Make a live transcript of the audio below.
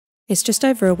It's just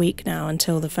over a week now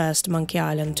until the first Monkey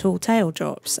Island Tall Tale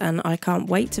drops, and I can't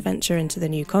wait to venture into the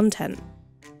new content.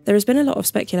 There has been a lot of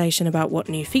speculation about what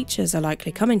new features are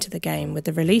likely coming to the game with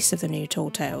the release of the new Tall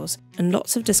Tales, and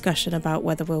lots of discussion about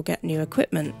whether we'll get new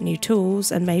equipment, new tools,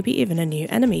 and maybe even a new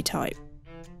enemy type.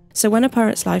 So when A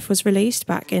Pirate's Life was released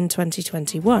back in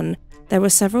 2021, there were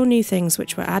several new things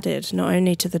which were added, not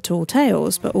only to the Tall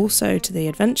Tales, but also to the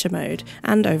adventure mode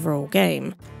and overall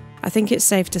game. I think it's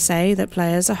safe to say that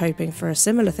players are hoping for a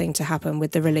similar thing to happen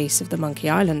with the release of the Monkey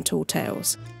Island Tall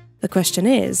Tales. The question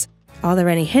is, are there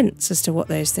any hints as to what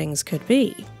those things could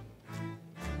be?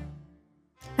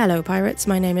 Hello pirates,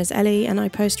 my name is Ellie and I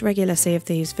post regular Sea of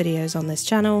Thieves videos on this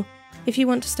channel. If you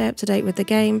want to stay up to date with the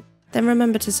game, then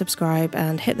remember to subscribe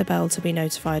and hit the bell to be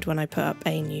notified when I put up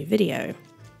a new video.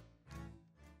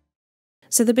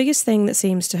 So the biggest thing that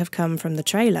seems to have come from the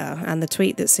trailer and the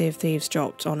tweet that Sea of Thieves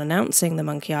dropped on announcing the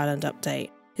Monkey Island update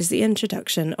is the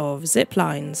introduction of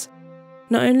ziplines.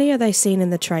 Not only are they seen in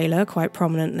the trailer quite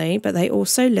prominently, but they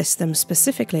also list them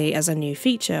specifically as a new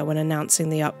feature when announcing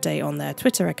the update on their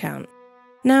Twitter account.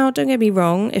 Now, don't get me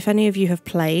wrong, if any of you have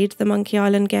played the Monkey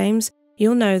Island games,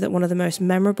 you'll know that one of the most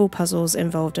memorable puzzles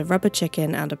involved a rubber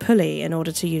chicken and a pulley in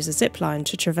order to use a zipline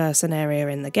to traverse an area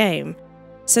in the game.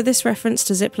 So this reference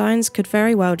to ziplines could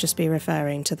very well just be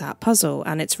referring to that puzzle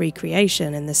and its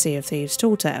recreation in the Sea of Thieves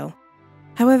Tall Tale.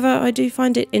 However, I do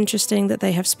find it interesting that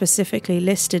they have specifically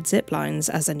listed ziplines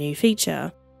as a new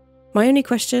feature. My only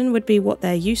question would be what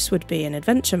their use would be in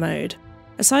adventure mode.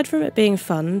 Aside from it being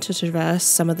fun to traverse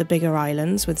some of the bigger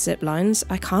islands with ziplines,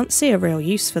 I can't see a real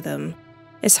use for them.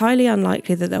 It's highly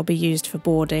unlikely that they'll be used for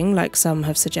boarding like some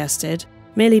have suggested,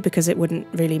 merely because it wouldn't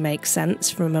really make sense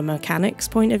from a mechanics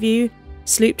point of view.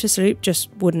 Sloop to sloop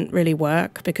just wouldn't really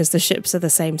work because the ships are the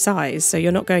same size, so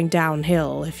you're not going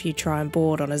downhill if you try and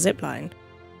board on a zipline.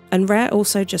 And Rare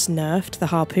also just nerfed the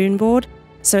harpoon board,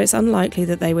 so it's unlikely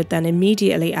that they would then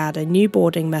immediately add a new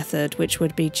boarding method which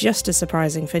would be just as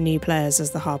surprising for new players as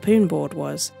the harpoon board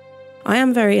was. I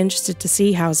am very interested to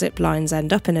see how ziplines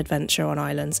end up in adventure on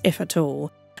islands, if at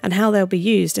all, and how they'll be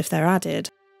used if they're added.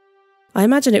 I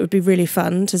imagine it would be really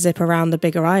fun to zip around the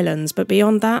bigger islands, but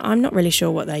beyond that, I'm not really sure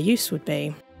what their use would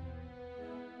be.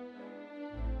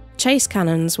 Chase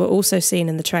cannons were also seen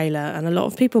in the trailer, and a lot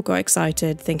of people got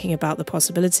excited thinking about the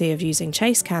possibility of using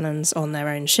chase cannons on their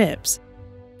own ships.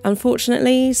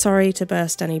 Unfortunately, sorry to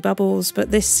burst any bubbles,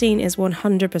 but this scene is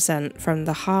 100% from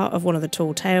the heart of one of the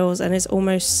Tall Tales and is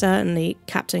almost certainly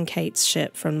Captain Kate's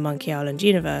ship from the Monkey Island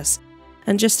universe.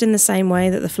 And just in the same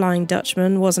way that the Flying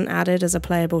Dutchman wasn't added as a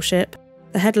playable ship,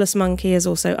 the Headless Monkey is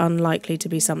also unlikely to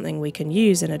be something we can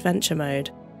use in adventure mode.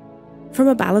 From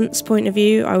a balance point of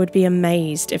view, I would be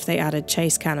amazed if they added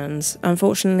chase cannons.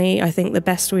 Unfortunately, I think the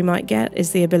best we might get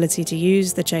is the ability to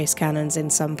use the chase cannons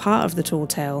in some part of the Tall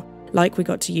Tale, like we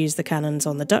got to use the cannons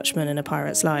on the Dutchman in A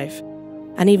Pirate's Life.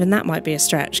 And even that might be a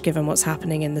stretch given what's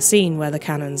happening in the scene where the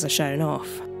cannons are shown off.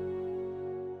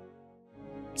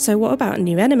 So what about a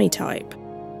new enemy type?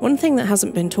 One thing that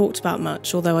hasn't been talked about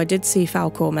much, although I did see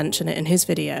Falcor mention it in his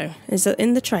video, is that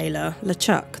in the trailer,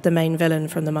 LeChuck, the main villain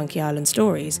from the Monkey Island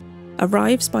stories,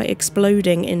 arrives by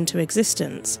exploding into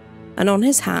existence, and on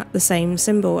his hat the same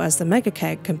symbol as the Mega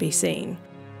Keg can be seen.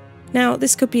 Now,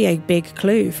 this could be a big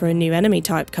clue for a new enemy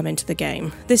type coming to the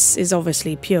game. This is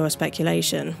obviously pure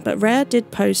speculation, but Rare did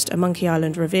post a Monkey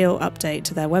Island reveal update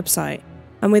to their website,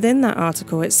 and within that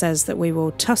article it says that we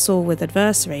will tussle with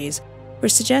adversaries,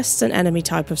 which suggests an enemy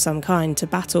type of some kind to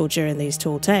battle during these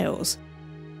Tall Tales.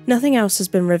 Nothing else has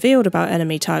been revealed about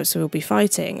enemy types we will be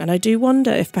fighting, and I do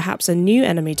wonder if perhaps a new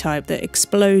enemy type that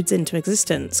explodes into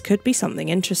existence could be something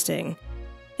interesting.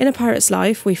 In A Pirate's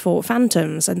Life we fought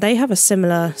phantoms, and they have a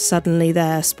similar suddenly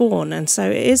there spawn, and so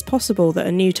it is possible that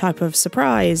a new type of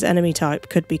surprise enemy type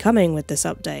could be coming with this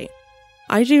update.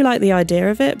 I do like the idea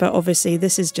of it, but obviously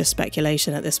this is just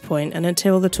speculation at this point, and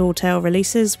until the Tall Tale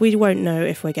releases, we won't know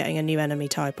if we're getting a new enemy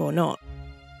type or not.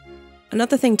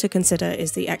 Another thing to consider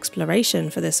is the exploration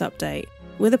for this update.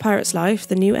 With A Pirate's Life,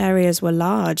 the new areas were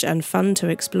large and fun to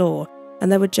explore,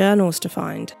 and there were journals to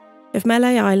find. If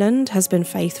Melee Island has been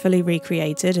faithfully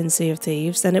recreated in Sea of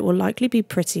Thieves, then it will likely be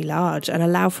pretty large and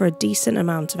allow for a decent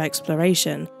amount of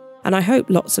exploration, and I hope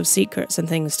lots of secrets and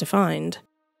things to find.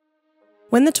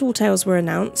 When the Tall Tales were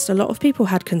announced, a lot of people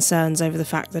had concerns over the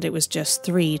fact that it was just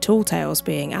 3 Tall Tales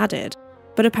being added,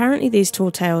 but apparently these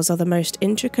Tall Tales are the most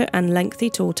intricate and lengthy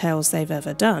Tall Tales they've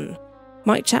ever done.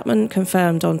 Mike Chapman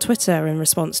confirmed on Twitter in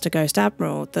response to Ghost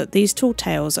Admiral that these Tall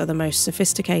Tales are the most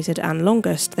sophisticated and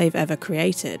longest they've ever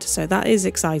created, so that is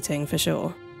exciting for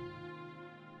sure.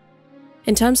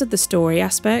 In terms of the story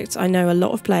aspect, I know a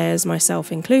lot of players,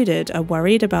 myself included, are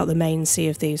worried about the main Sea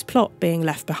of Thieves plot being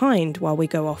left behind while we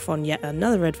go off on yet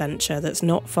another adventure that's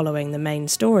not following the main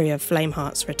story of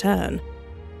Flameheart's return.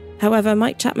 However,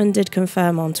 Mike Chapman did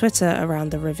confirm on Twitter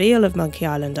around the reveal of Monkey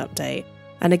Island update,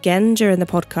 and again during the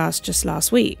podcast just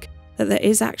last week, that there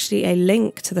is actually a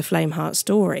link to the Flameheart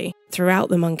story throughout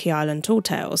the Monkey Island Tall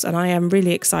Tales, and I am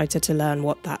really excited to learn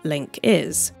what that link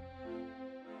is.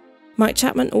 Mike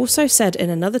Chapman also said in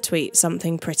another tweet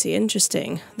something pretty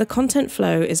interesting. The content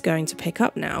flow is going to pick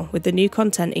up now, with the new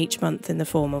content each month in the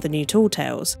form of the new Tall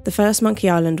Tales. The first Monkey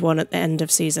Island one at the end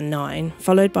of Season 9,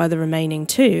 followed by the remaining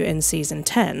 2 in Season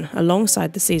 10,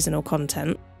 alongside the seasonal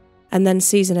content, and then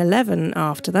Season 11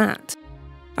 after that.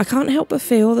 I can't help but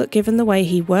feel that given the way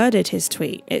he worded his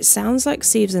tweet, it sounds like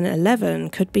Season 11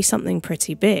 could be something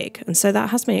pretty big, and so that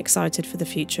has me excited for the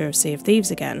future of Sea of Thieves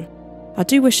again. I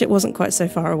do wish it wasn't quite so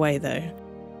far away though.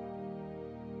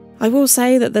 I will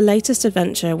say that the latest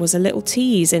adventure was a little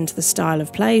tease into the style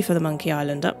of play for the Monkey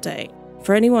Island update.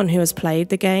 For anyone who has played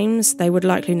the games, they would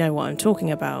likely know what I'm talking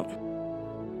about.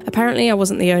 Apparently I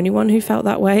wasn't the only one who felt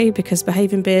that way, because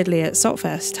Behaving Beardly at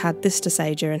Sotfest had this to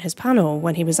say during his panel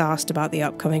when he was asked about the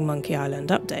upcoming Monkey Island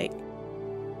update.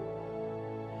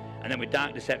 And then with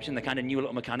Dark Deception, the kind of new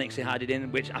little mechanics they added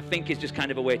in, which I think is just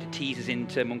kind of a way to tease us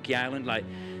into Monkey Island, like,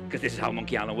 because this is how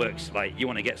Monkey Island works. Like, you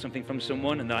want to get something from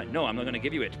someone, and they're like, no, I'm not going to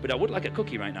give you it, but I would like a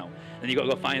cookie right now. Then you got to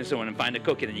go find someone and find a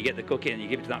cookie, then you get the cookie and you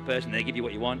give it to that person, and they give you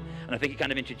what you want. And I think it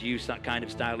kind of introduced that kind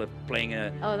of style of playing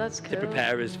that's cool. to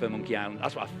prepare us for Monkey Island.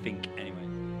 That's what I think, anyway.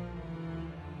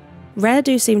 Rare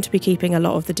do seem to be keeping a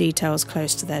lot of the details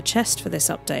close to their chest for this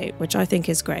update, which I think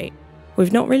is great.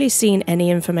 We've not really seen any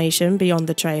information beyond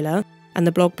the trailer, and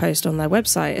the blog post on their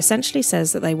website essentially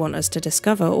says that they want us to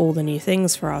discover all the new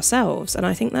things for ourselves, and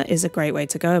I think that is a great way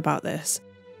to go about this.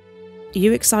 Are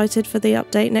you excited for the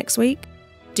update next week?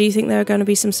 Do you think there are going to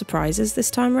be some surprises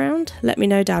this time round? Let me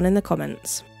know down in the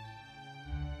comments.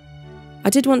 I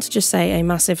did want to just say a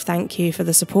massive thank you for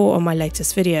the support on my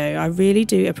latest video. I really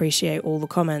do appreciate all the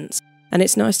comments, and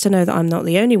it's nice to know that I'm not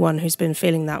the only one who's been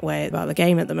feeling that way about the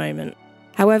game at the moment.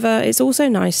 However, it's also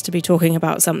nice to be talking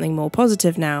about something more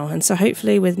positive now, and so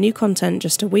hopefully with new content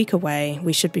just a week away,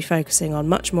 we should be focusing on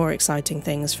much more exciting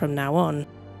things from now on.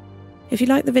 If you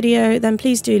liked the video, then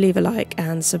please do leave a like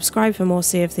and subscribe for more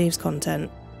Sea of Thieves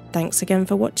content. Thanks again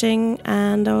for watching,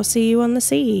 and I'll see you on the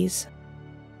seas.